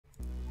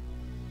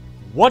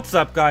What's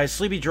up, guys?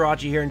 Sleepy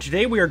Jirachi here, and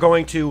today we are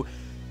going to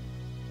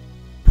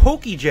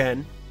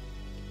Pokegen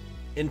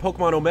in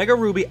Pokemon Omega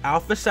Ruby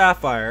Alpha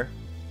Sapphire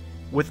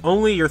with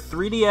only your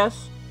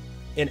 3DS,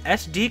 an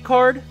SD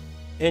card,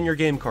 and your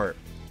game cart.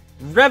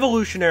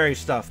 Revolutionary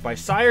stuff by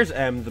Sires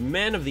M, the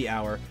man of the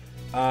hour.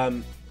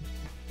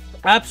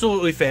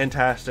 Absolutely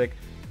fantastic.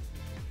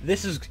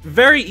 This is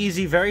very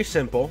easy, very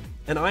simple,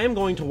 and I am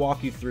going to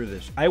walk you through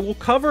this. I will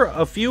cover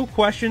a few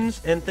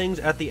questions and things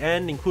at the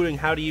end, including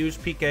how to use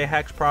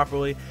PKHeX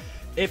properly,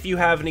 if you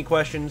have any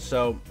questions,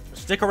 so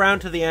stick around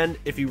to the end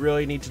if you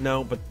really need to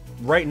know, but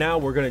right now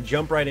we're going to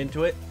jump right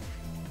into it.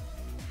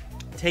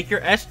 Take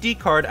your SD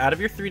card out of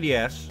your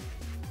 3DS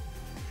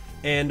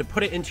and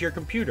put it into your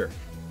computer.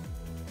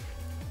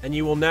 And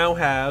you will now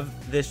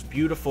have this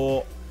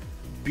beautiful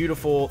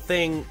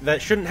thing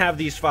that shouldn't have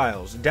these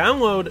files.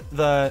 Download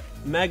the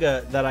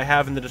mega that I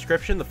have in the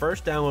description. The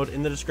first download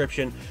in the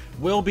description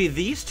will be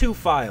these two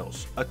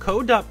files, a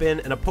code.bin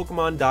and a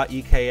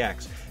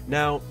pokemon.ekx.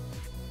 Now,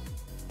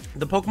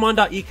 the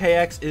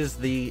pokemon.ekx is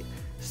the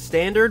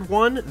standard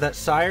one that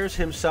Sires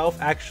himself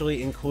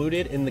actually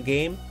included in the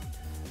game,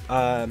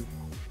 or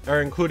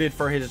included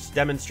for his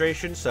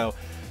demonstration. So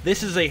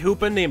this is a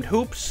Hoopa named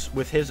Hoops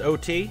with his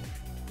OT,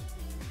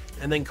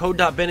 and then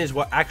code.bin is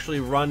what actually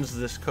runs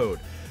this code.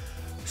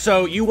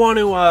 So you want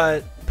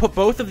to put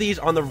both of these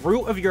on the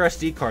root of your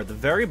SD card, the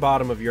very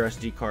bottom of your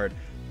SD card,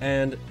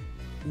 and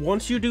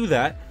once you do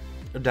that,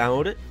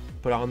 download it,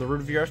 put it on the root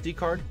of your SD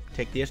card,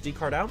 take the SD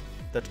card out.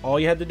 That's all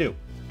you had to do.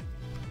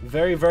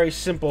 Very, very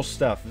simple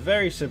stuff.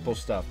 Very simple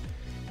stuff.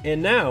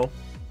 And now,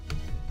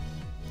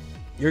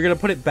 you're going to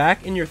put it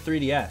back in your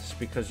 3DS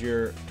because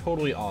you're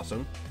totally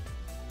awesome.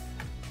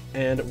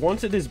 And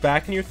once it is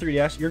back in your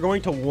 3DS, you're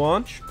going to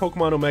launch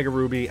Pokemon Omega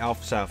Ruby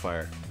Alpha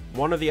Sapphire.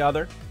 One or the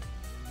other.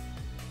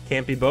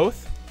 Can't be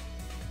both.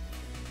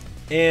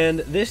 And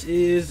this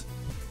is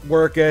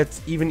where it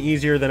gets even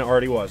easier than it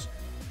already was.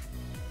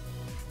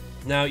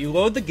 Now, you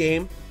load the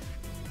game.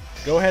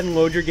 Go ahead and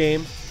load your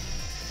game.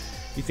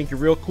 You think you're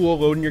real cool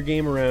loading your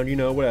game around, you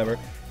know, whatever.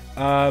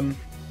 Now,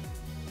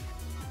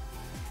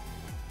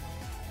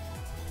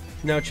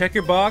 check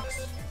your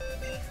box.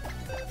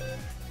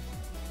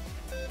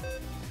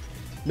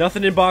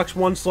 Nothing in box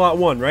 1, slot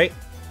 1, right?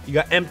 You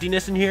got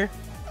emptiness in here?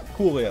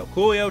 Coolio.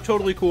 Coolio,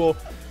 totally cool.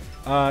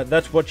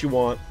 That's what you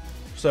want.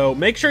 So,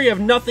 make sure you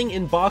have nothing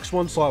in box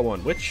 1, slot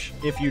 1, which,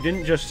 if you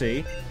didn't just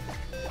see,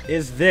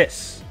 is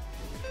this.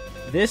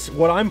 This,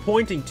 what I'm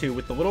pointing to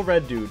with the little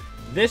red dude,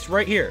 this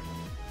right here.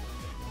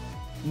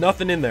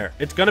 Nothing in there.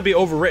 It's going to be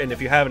overwritten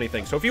if you have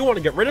anything. So, if you want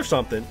to get rid of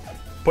something,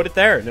 put it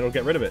there, and it'll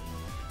get rid of it.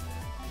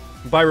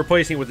 By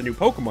replacing it with a new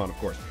Pokemon, of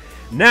course.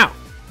 Now,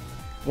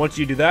 once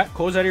you do that,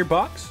 close out of your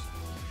box.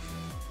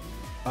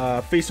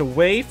 Face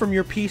away from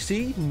your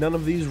PC. None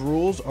of these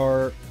rules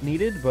are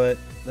needed, but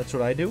that's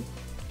what I do.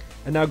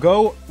 And now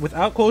go,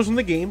 without closing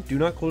the game, do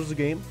not close the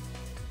game.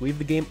 Leave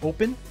the game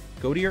open.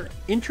 Go to your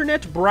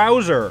internet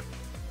browser.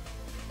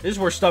 This is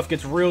where stuff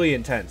gets really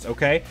intense,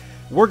 okay?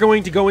 We're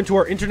going to go into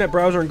our internet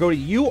browser and go to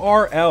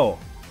URL.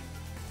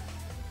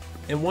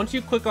 And once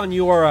you click on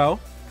URL,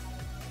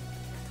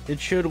 it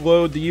should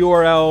load the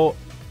URL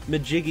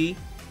Majiggy.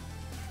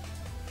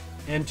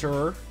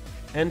 Enter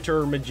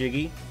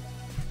Majiggy.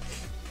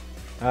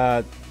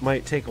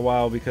 Might take a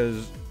while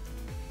because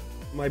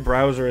my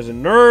browser is a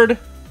nerd.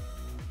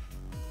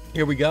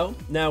 Here we go.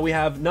 Now we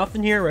have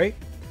nothing here, right?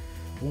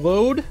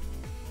 Load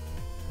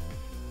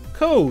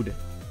code.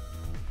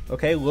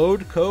 Okay,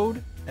 load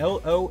code.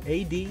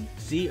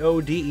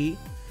 LOADCODE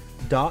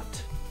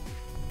dot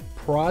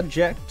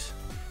project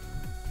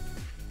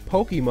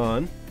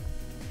Pokemon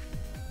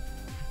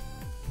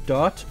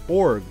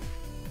 .org.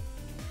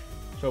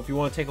 So if you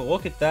want to take a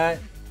look at that,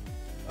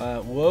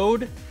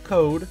 load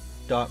code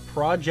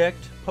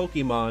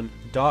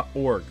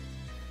 .projectpokemon.org.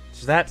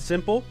 It's that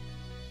simple.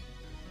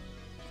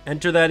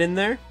 Enter that in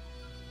there.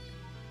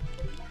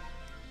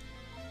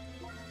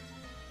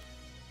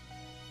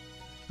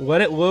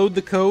 Let it load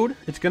the code.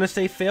 It's going to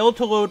say failed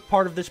to load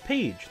part of this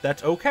page.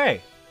 That's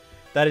okay.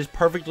 That is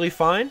perfectly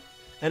fine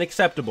and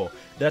acceptable.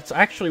 That's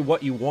actually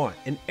what you want.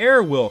 An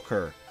error will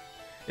occur.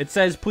 It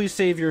says, please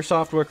save your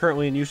software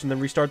currently in use and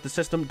then restart the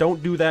system.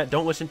 Don't do that.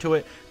 Don't listen to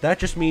it. That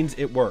just means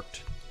it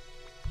worked.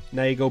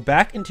 Now you go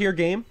back into your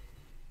game.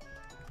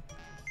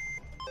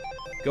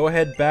 Go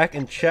ahead back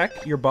and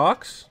check your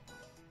box.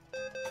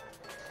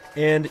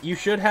 And you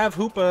should have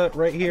Hoopa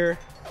right here.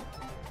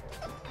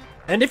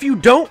 And if you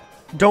don't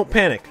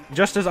panic.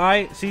 Just as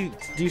I see,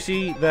 do you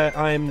see that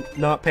I'm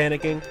not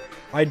panicking?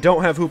 I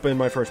don't have Hoopa in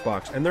my first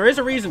box. And there is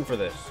a reason for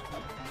this.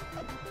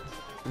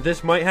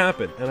 This might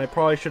happen. And I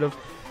probably should have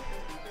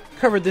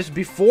covered this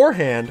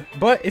beforehand.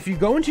 But if you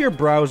go into your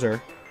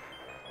browser,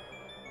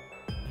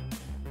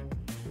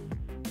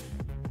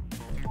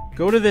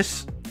 go to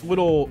this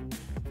little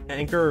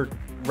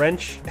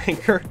wrench,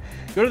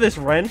 go to this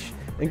wrench,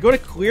 and go to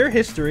clear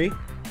history,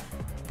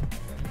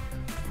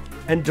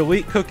 and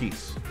delete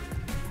cookies.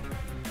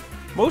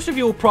 Most of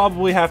you will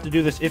probably have to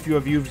do this if you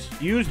have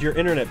used your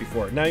internet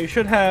before. Now, you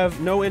should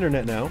have no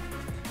internet now.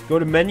 Go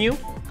to menu,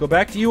 Go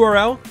back to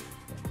URL.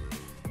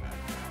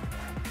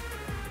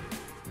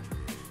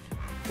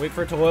 Wait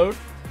for it to load.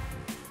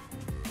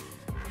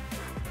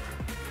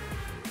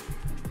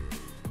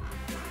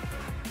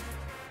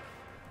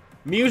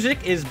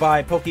 Music is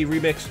by Poke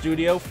Remix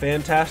Studio.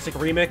 Fantastic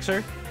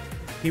remixer.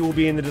 He will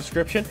be in the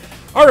description.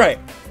 Alright.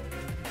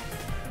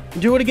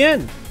 Do it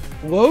again.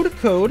 Load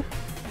code.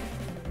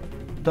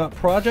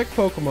 .project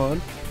Pokemon.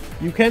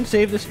 You can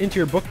save this into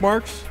your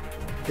bookmarks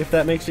if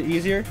that makes it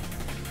easier.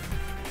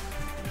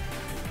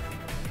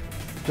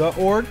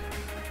 .org.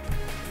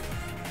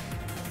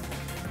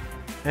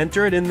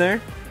 Enter it in there.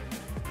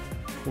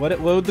 Let it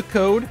load the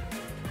code.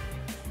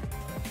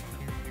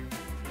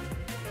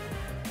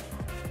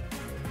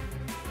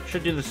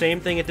 Should do the same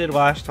thing it did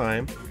last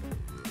time.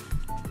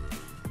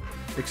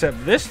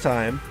 Except this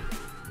time,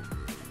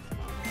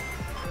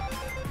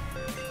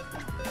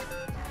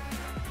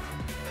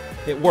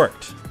 it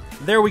worked.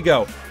 There we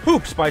go.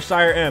 Hoops by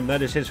Sire M.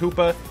 That is his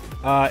Hoopa.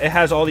 It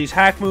has all these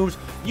hack moves.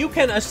 You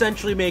can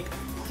essentially make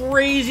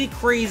crazy,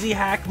 crazy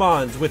hack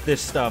mons with this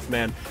stuff,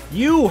 man.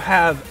 You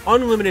have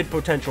unlimited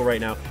potential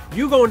right now.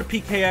 You go into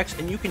PKHeX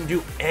and you can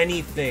do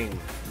anything.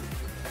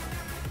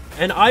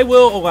 And I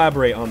will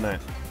elaborate on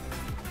that.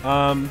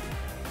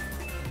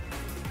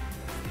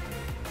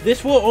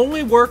 This will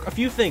only work a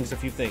few things.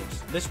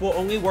 This will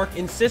only work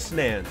in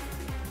Cisnan,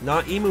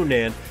 not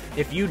Emunan.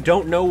 If you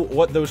don't know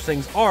what those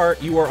things are,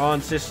 you are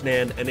on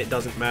Cisnan and it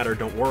doesn't matter.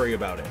 Don't worry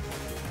about it.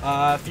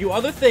 A few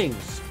other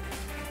things.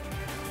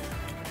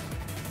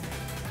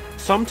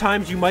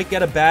 Sometimes you might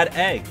get a bad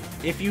egg.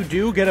 If you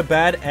do get a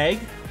bad egg,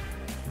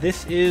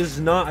 this is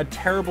not a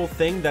terrible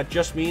thing. That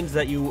just means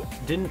that you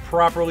didn't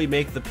properly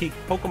make the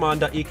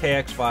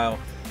Pokemon.ekx file.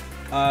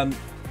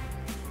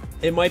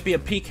 It might be a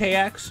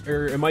PKX,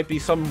 or it might be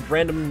some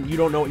random, you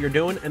don't know what you're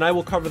doing, and I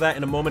will cover that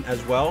in a moment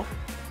as well.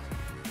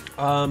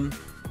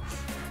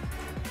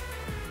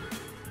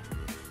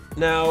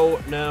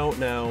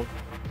 Now.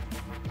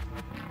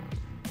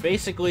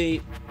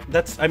 Basically,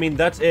 that's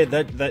it.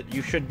 That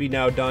you should be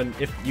now done.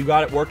 If you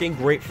got it working,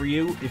 great for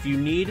you. If you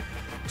need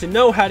to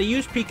know how to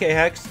use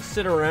PKHeX,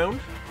 sit around.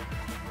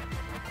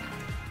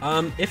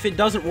 If it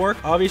doesn't work,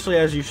 obviously,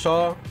 as you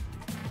saw,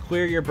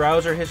 clear your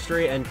browser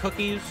history and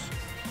cookies,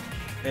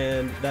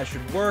 and that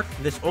should work.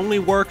 This only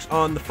works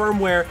on the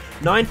firmware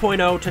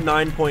 9.0 to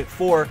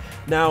 9.4.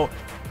 Now,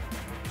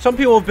 some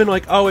people have been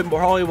like, oh, it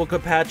probably will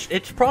get patched.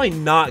 It's probably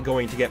not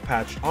going to get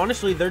patched.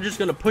 Honestly, they're just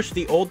going to push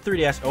the old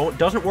 3DS. Oh, it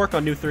doesn't work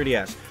on new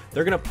 3DS.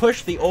 They're going to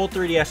push the old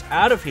 3DS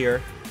out of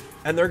here,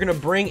 and they're going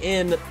to bring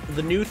in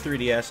the new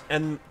 3DS.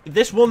 And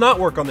this will not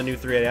work on the new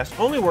 3DS.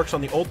 Only works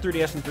on the old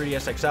 3DS and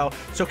 3DS XL.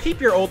 So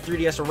keep your old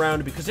 3DS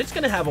around because it's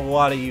going to have a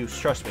lot of use.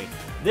 Trust me.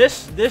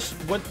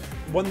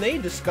 When they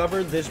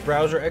discovered this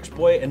browser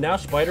exploit and now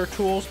Spider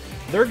Tools,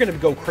 they're going to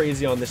go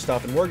crazy on this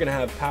stuff, and we're going to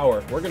have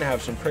power. We're going to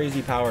have some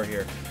crazy power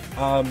here.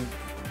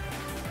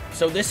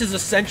 So this is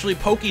essentially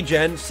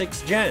Pokegen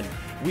 6th Gen.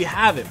 We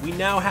have it. We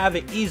now have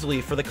it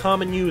easily for the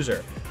common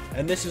user.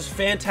 And this is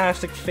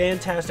fantastic,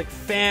 fantastic,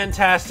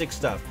 fantastic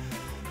stuff.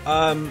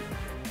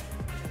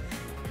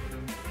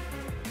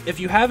 If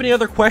you have any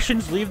other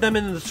questions, leave them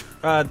in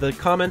the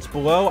comments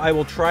below. I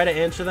will try to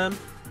answer them.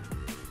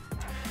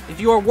 If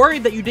you are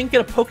worried that you didn't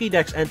get a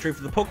Pokédex entry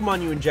for the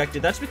Pokemon you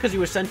injected, that's because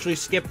you essentially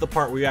skipped the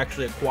part where you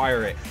actually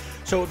acquire it.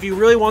 So if you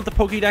really want the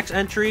Pokédex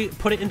entry,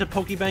 put it into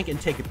Pokebank and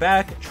take it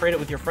back. Trade it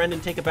with your friend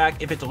and take it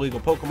back. If it's a legal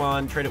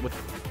Pokemon, trade it with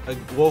a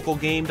local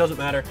game, doesn't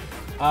matter.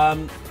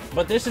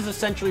 But this is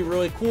essentially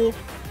really cool.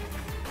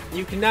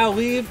 You can now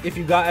leave if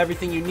you got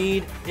everything you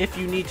need. If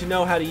you need to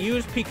know how to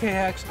use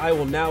PKHeX, I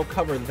will now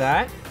cover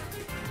that.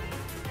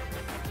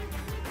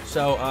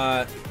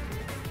 So,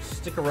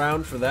 stick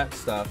around for that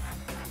stuff.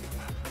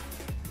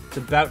 It's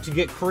about to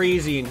get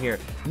crazy in here.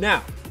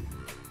 Now,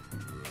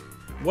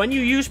 when you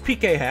use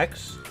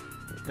PKHeX,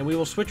 and we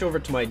will switch over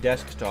to my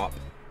desktop.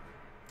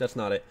 That's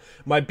not it.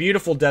 My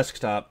beautiful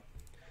desktop.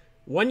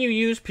 When you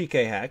use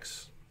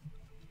PKHeX,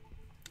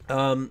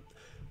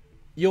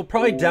 you'll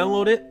probably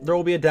download it. There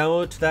will be a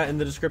download to that in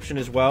the description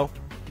as well.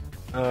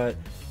 What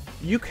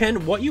you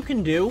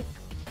can do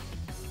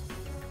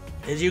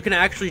is you can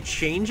actually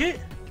change it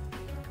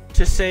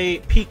to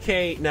say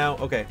PK. Now,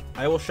 okay,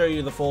 I will show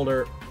you the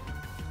folder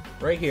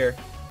right here.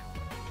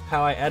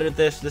 How I edited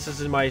this. This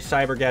is in my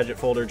Cyber Gadget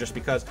folder just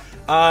because.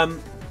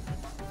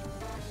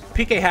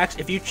 PKHeX,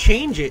 if you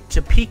change it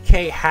to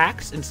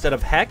PKHeX instead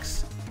of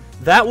Hex,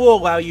 that will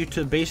allow you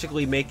to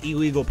basically make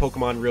illegal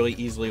Pokemon really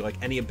easily, like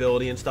any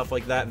ability and stuff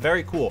like that.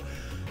 Very cool.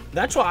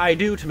 That's what I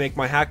do to make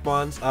my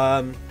Hackmons.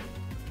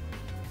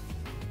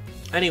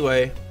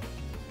 Anyway,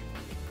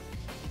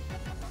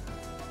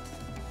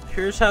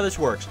 here's how this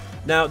works.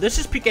 Now, this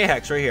is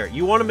PKHeX right here.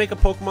 You want to make a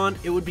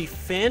Pokemon, it would be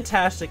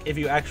fantastic if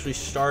you actually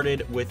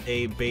started with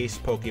a base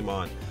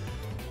Pokemon.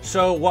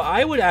 So, what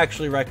I would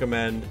actually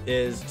recommend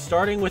is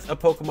starting with a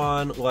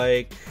Pokemon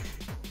like,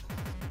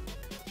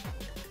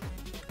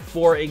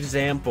 for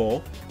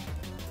example,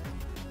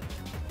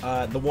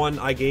 the one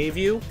I gave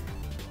you.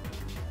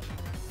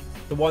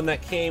 The one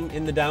that came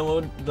in the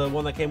download, the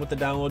one that came with the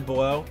download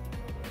below.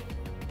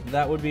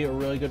 that would be a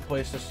really good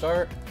place to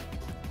start.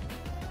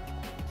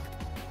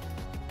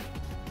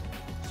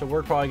 So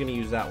we're probably going to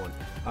use that one.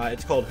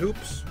 It's called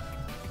Hoops.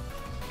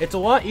 It's a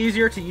lot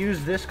easier to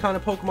use this kind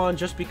of Pokemon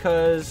just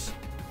because...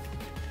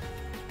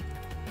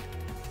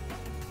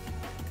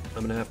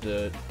 I'm going to have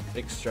to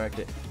extract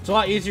it. It's a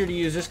lot easier to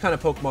use this kind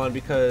of Pokemon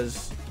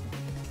because...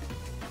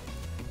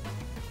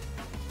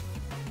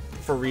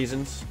 for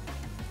reasons.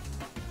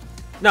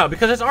 No,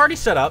 because it's already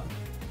set up.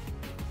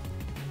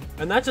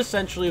 And that's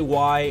essentially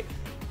why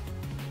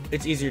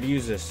it's easier to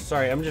use this.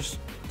 Sorry, I'm just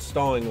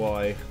stalling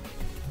while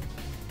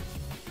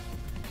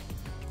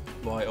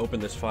I open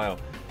this file.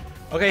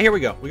 Okay, here we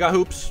go. We got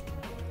Hoops.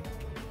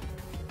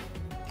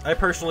 I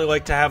personally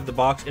like to have the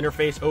box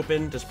interface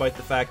open, despite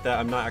the fact that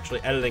I'm not actually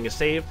editing a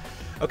save.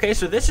 Okay,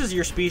 so this is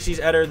your species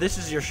editor. This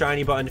is your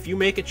shiny button. If you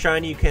make it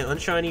shiny, you can't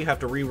unshiny. You have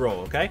to re-roll,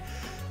 okay?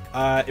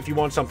 If you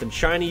want something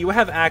shiny, you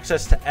have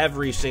access to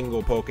every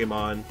single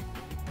Pokemon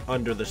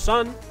under the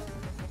sun.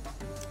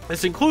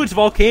 This includes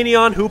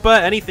Volcanion,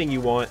 Hoopa, anything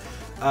you want.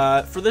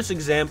 For this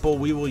example,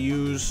 we will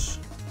use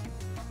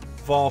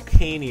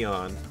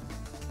Volcanion.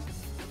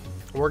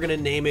 We're going to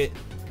name it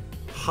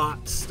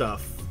Hot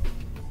Stuff.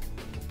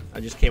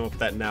 I just came up with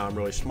that now. I'm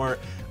really smart.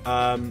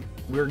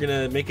 We're going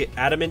to make it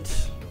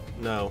Adamant.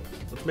 No.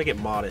 Let's make it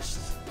Modest.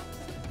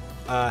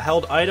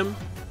 Held Item.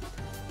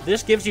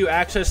 This gives you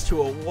access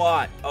to a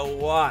lot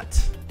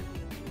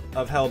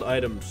of held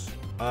items.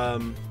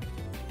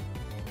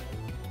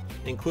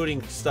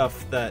 Including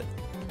stuff that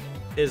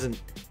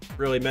isn't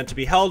really meant to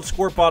be held.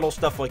 Squirt bottle,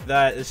 stuff like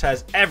that. This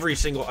has every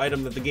single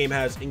item that the game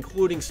has,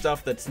 including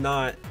stuff that's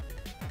not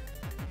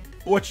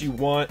what you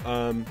want.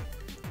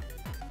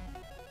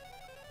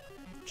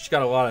 Just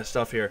got a lot of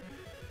stuff here.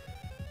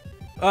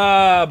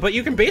 But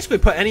you can basically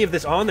put any of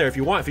this on there if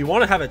you want. If you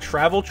want to have a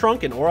travel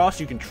trunk in ORAS,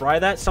 you can try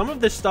that. Some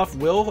of this stuff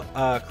will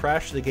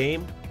crash the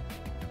game.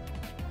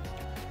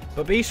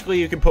 But basically,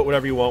 you can put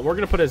whatever you want. We're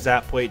going to put a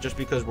Zap Plate just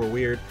because we're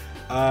weird.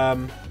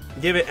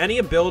 Give it any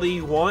ability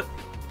you want.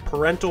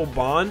 Parental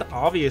Bond,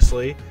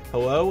 obviously.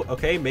 Hello.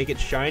 Okay, make it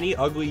shiny.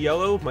 Ugly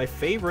Yellow, my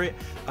favorite.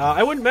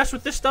 I wouldn't mess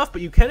with this stuff,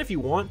 but you can if you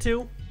want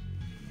to.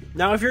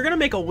 Now, if you're going to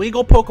make a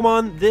legal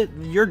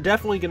Pokemon, you're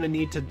definitely going to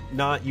need to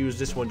not use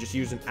this one. Just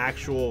use an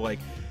actual, like,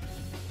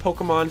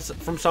 Pokemon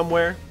from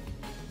somewhere.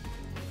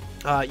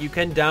 You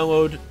can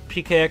download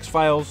PKHeX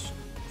files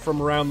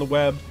from around the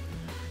web.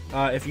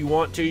 If you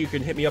want to, you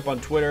can hit me up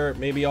on Twitter.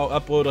 Maybe I'll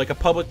upload, like, a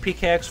public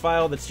PKHeX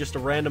file that's just a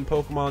random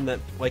Pokemon that,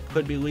 like,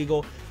 could be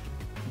legal.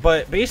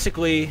 But,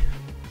 basically,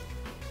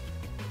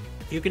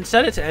 you can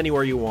set it to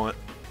anywhere you want.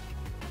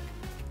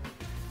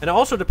 And it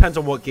also depends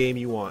on what game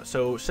you want.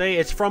 So, say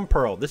it's from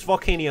Pearl. This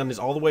Volcanion is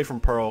all the way from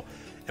Pearl.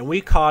 And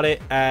we caught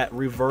it at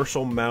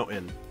Reversal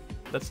Mountain.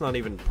 That's not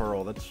even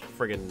Pearl. That's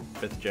friggin'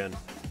 5th gen.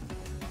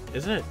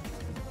 Isn't it?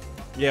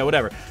 Yeah,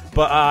 whatever.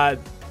 But,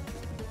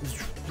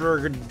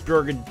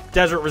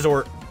 Desert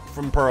Resort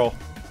from Pearl.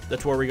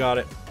 That's where we got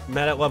it.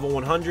 Met at level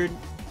 100.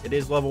 It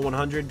is level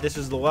 100. This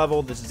is the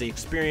level. This is the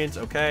experience,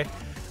 okay?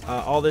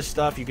 All this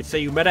stuff. You could say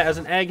you met it as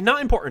an egg.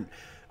 Not important.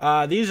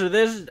 These are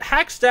this.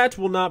 Hack stats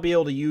will not be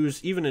able to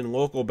use even in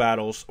local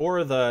battles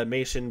or the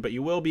Mason, but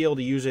you will be able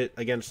to use it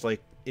against,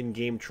 like,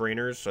 in-game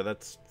trainers, so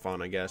that's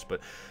fun, I guess.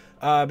 But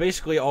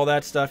basically all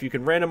that stuff. You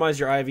can randomize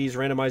your IVs,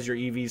 randomize your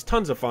EVs.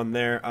 Tons of fun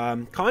there.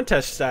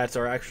 Contest stats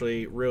are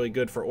actually really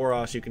good for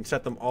ORAS. You can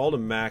set them all to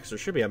max. There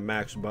should be a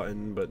max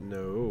button, but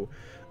no.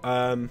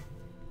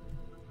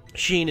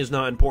 Sheen is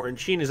not important.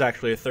 Sheen is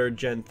actually a 3rd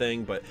gen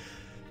thing, but...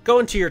 Go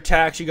into your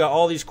attacks. You got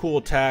all these cool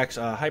attacks.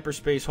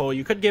 Hyperspace Hole.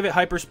 You could give it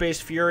Hyperspace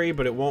Fury,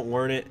 but it won't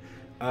learn it.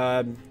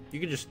 You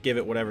could just give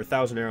it whatever.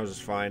 1,000 Arrows is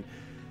fine.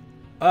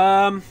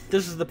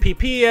 This is the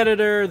PP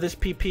editor. This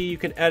PP you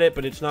can edit,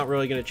 but it's not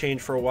really going to change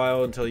for a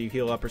while until you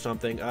heal up or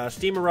something.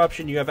 Steam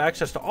Eruption. You have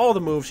access to all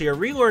the moves here.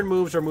 Relearn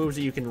moves are moves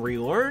that you can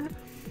relearn.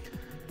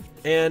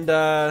 And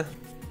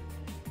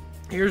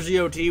here's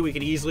ZOT. We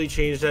could easily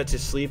change that to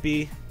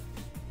Sleepy.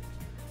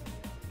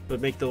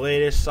 But make the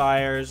latest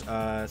Sires.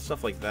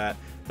 Stuff like that.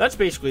 That's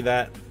basically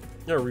that.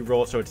 I'm going to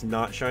re-roll it so it's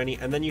not shiny.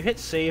 And then you hit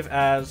save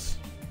as.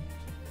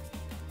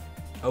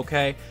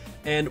 Okay.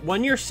 And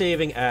when you're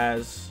saving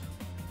as,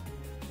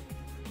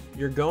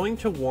 you're going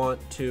to want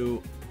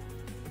to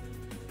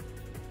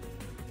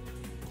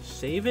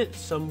save it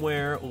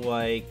somewhere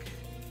like,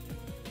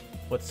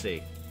 let's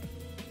see,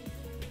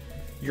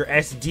 your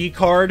SD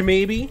card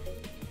maybe?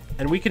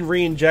 And we can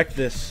re-inject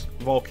this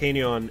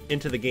Volcanion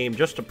into the game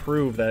just to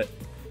prove that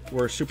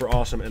we're super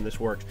awesome and this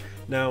works.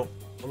 Now,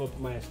 I'm going to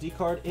put my SD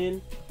card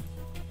in.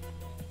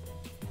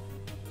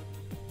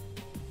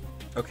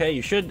 Okay,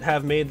 you should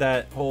have made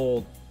that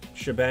whole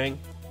shebang.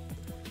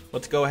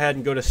 Let's go ahead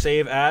and go to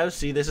save as.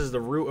 See, this is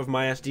the root of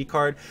my SD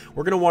card.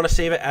 We're going to want to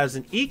save it as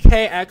an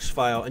EKX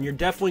file, and you're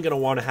definitely going to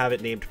want to have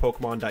it named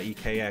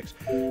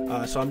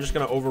Pokemon.ekx. So I'm just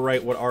going to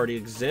overwrite what already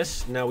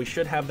exists. Now, we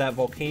should have that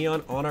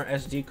Volcanion on our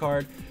SD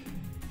card.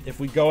 If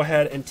we go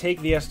ahead and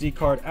take the SD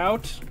card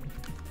out,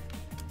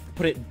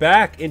 put it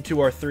back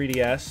into our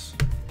 3DS.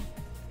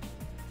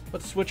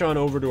 Let's switch on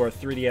over to our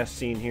 3DS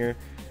scene here.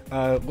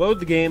 Load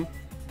the game.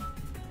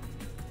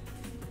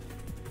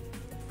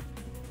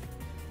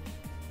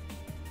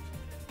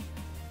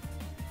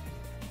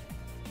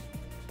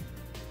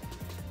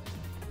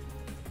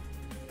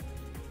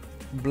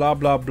 blah,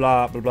 blah,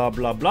 blah, blah, blah,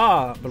 blah,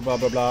 blah, blah, blah,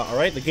 blah, blah.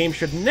 Alright, the game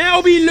should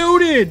now be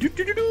loaded!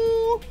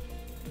 Doo-doo-doo-doo.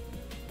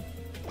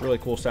 Really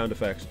cool sound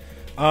effects.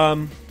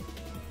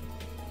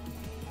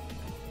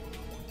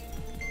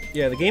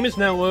 Yeah, the game is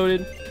now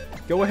loaded.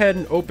 Go ahead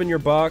and open your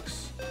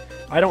box.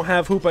 I don't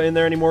have Hoopa in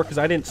there anymore because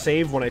I didn't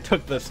save when I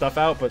took the stuff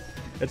out, but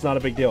it's not a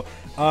big deal.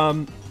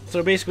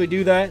 So basically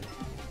do that.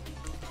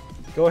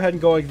 Go ahead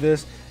and go like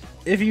this.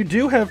 If you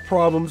do have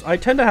problems, I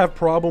tend to have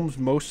problems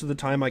most of the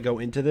time I go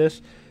into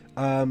this.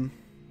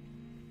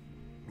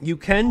 You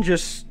can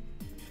just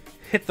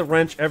hit the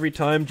wrench every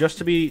time just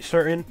to be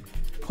certain.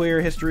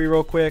 Clear history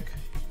real quick.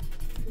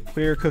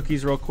 Clear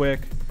cookies real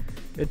quick.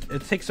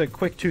 It takes a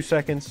quick 2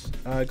 seconds.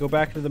 Go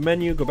back to the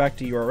menu, go back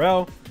to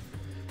URL.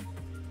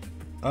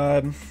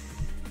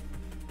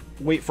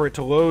 Wait for it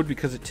to load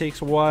because it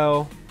takes a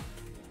while.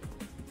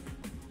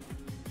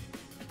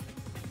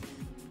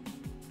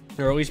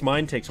 Or at least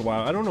mine takes a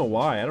while. I don't know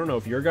why. I don't know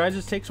if your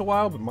guys' takes a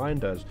while, but mine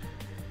does.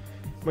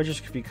 It might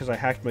just be because I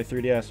hacked my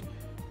 3DS.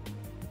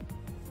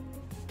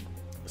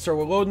 So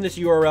we're loading this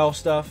URL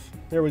stuff.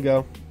 There we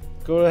go.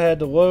 Go ahead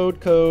to load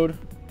code.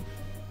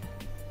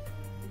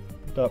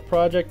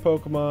 .project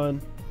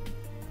Pokemon.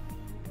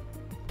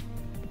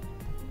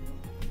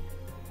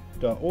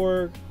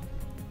 .org.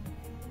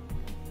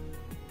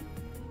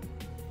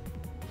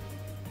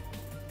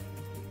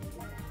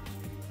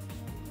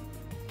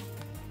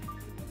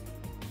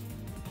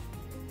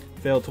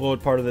 Failed to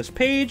load part of this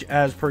page,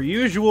 as per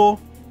usual.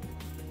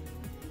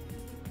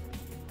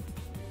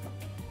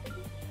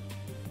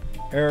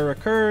 Error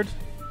occurred.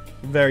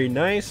 Very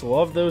nice.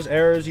 Love those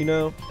errors, you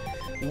know.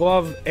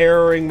 Love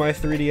erroring my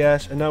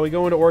 3DS. And now we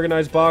go into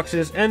organized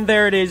boxes, and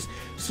there it is.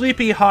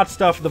 Sleepy Hot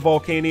Stuff, the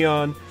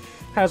Volcanion.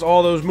 Has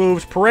all those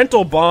moves.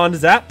 Parental Bond,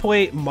 Zap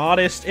Plate,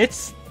 Modest.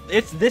 This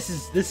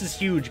is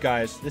huge,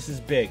 guys. This is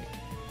big.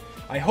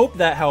 I hope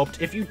that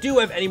helped. If you do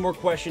have any more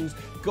questions,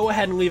 go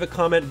ahead and leave a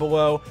comment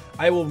below.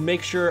 I will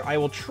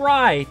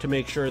try to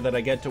make sure that I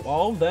get to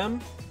all of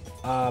them.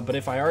 But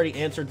if I already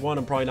answered one,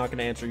 I'm probably not going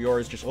to answer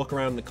yours. Just look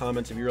around in the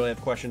comments if you really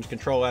have questions.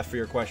 Control F for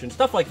your questions.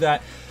 Stuff like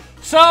that.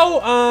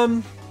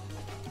 So,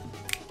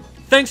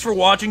 thanks for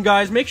watching,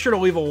 guys. Make sure to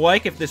leave a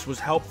like if this was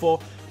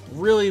helpful.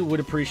 Really would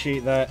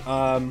appreciate that.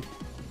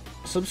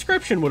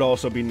 Subscription would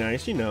also be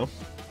nice, you know.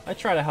 I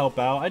try to help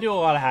out. I do a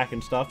lot of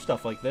hacking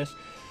stuff like this.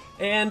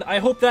 And I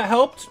hope that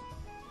helped.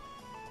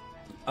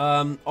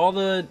 All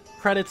the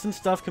credits and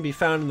stuff can be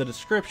found in the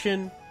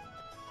description.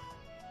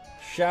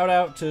 Shout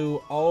out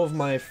to all of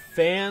my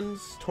fans,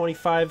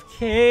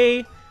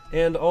 25K.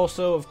 And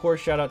also, of course,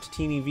 shout out to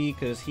Teeny V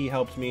because he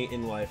helped me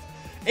in life.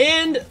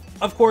 And,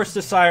 of course,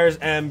 to Sires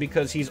M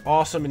because he's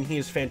awesome and he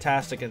is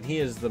fantastic. And he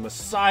is the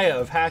messiah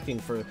of hacking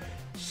for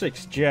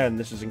 6th gen.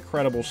 This is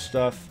incredible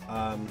stuff.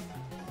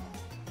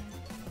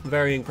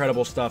 Very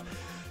incredible stuff.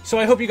 So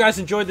I hope you guys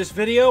enjoyed this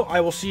video. I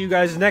will see you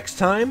guys next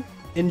time.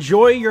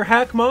 Enjoy your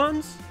hack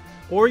mons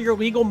or your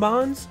legal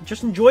mons.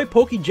 Just enjoy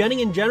Pokegening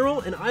in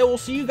general, and I will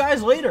see you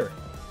guys later.